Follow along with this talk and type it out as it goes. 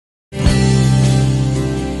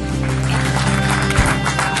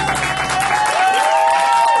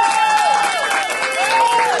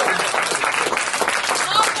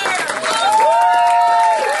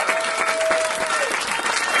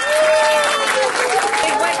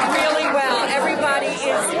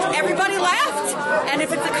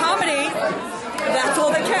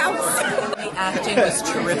acting was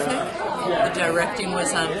terrific. The directing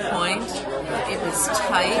was on point. It was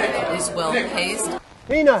tight. It was well paced.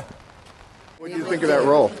 Nina! What do you think of that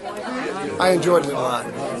role? I enjoyed it a lot.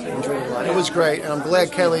 It was great, and I'm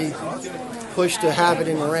glad Kelli pushed to have it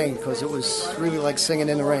in the rain, because it was really like singing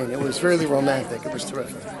in the rain. It was really romantic. It was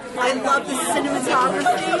terrific. I love the cinematography.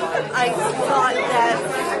 I thought that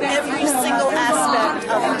every single aspect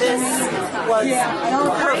of this was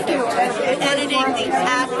perfect. The editing, the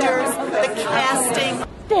actors, the casting.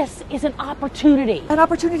 This is an opportunity. An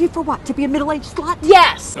opportunity for what? To be a middle-aged slut?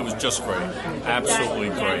 Yes! It was just great. Absolutely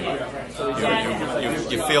great.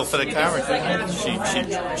 You feel for the character.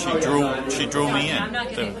 She drew me in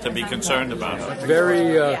to be concerned about her.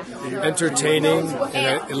 Very entertaining,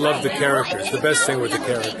 and I love the characters. The best thing with the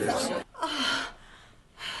characters.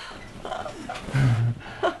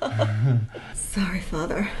 Sorry,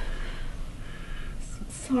 Father.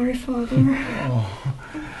 Sorry, Father. Oh,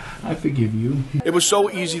 I forgive you. It was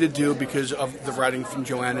so easy to do because of the writing from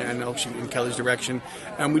Joanna and in Kelli's direction,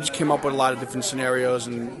 and we just came up with a lot of different scenarios.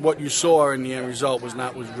 And what you saw in the end result was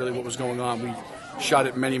really what was going on. We shot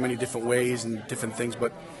it many different ways and different things,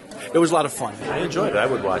 but it was a lot of fun. I enjoyed it. I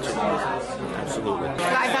would watch it. Absolutely.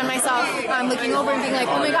 I found myself looking over and being like,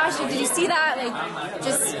 oh my gosh, did you see that? Like,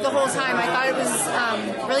 just the whole time. I thought it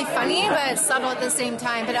was really funny, but subtle at the same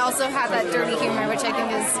time. But it also had that dirty humor, which I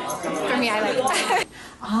think is, for me, I like.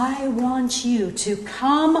 I want you to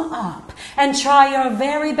come up and try your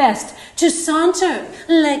very best to saunter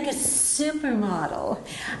like a supermodel.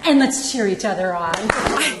 And let's cheer each other on.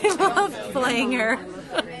 I love playing her.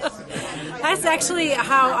 That's actually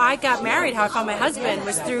how I got married, how I found my husband,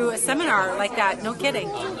 was through a seminar like that, no kidding.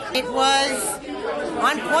 It was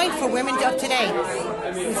on point for women of today.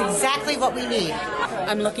 It was exactly what we need.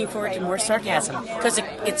 I'm looking forward to more sarcasm, because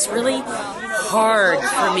it's really hard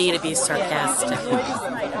for me to be sarcastic.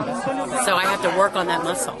 So I have to work on that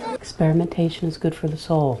muscle. Experimentation is good for the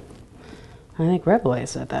soul. I think Rebekah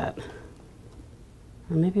said that.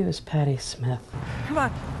 Or maybe it was Patti Smith. Come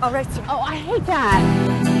on, all right, sir. Oh, I hate that.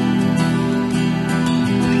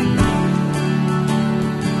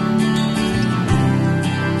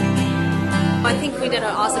 I think we did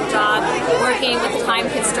an awesome job working with time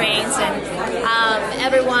constraints, and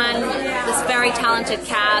everyone, this very talented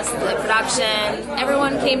cast, the production,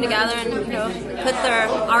 everyone came together and put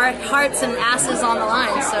our hearts and asses on the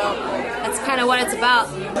line. So that's kind of what it's about.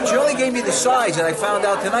 She only gave me the sides, and I found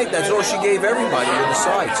out tonight that's all she gave everybody, were the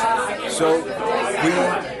sides. So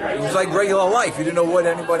it was like regular life. You didn't know what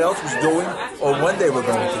anybody else was doing or when they were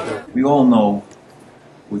going to do. We all know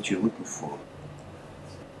what you're looking for.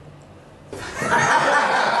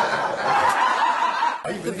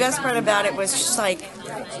 The best part about it was just like,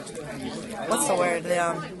 what's the word?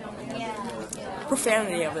 The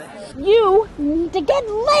profanity of it. You need to get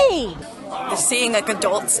laid. Just seeing like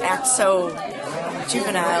adults act so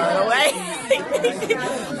juvenile in a way.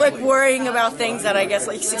 Like worrying about things that I guess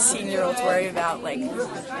like 16-year-olds worry about, like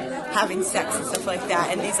having sex and stuff like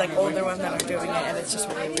that. And these like older women are doing it, and it's just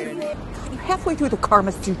really weird. You're halfway through the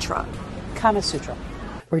Kama Sutra. Kama Sutra.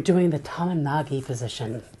 We're doing the Tamanagi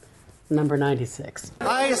position, number 96.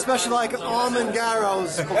 I especially like Armen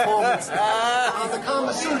Garo's performance on the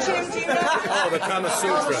Kama Sutra. Oh, the Kama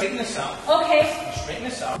Sutra. Okay.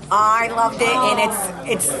 I loved it, and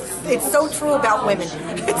it's so true about women.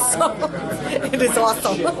 It is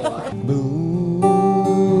awesome.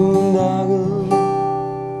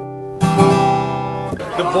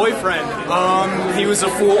 The boyfriend, he was a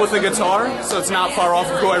fool with a guitar, so it's not far off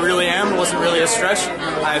of who I really am. It wasn't really a stretch.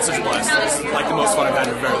 I had such a blast. It was like the most fun I've had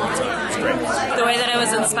in a very long time. It was great. The way that I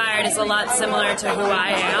was inspired is a lot similar to who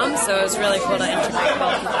I am, so it was really cool to integrate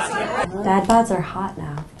both of that. Dad bods are hot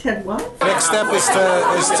now. Ted, what? Next step is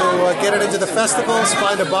to get it into the festivals,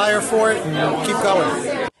 find a buyer for it, and keep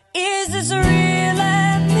going. Is this real?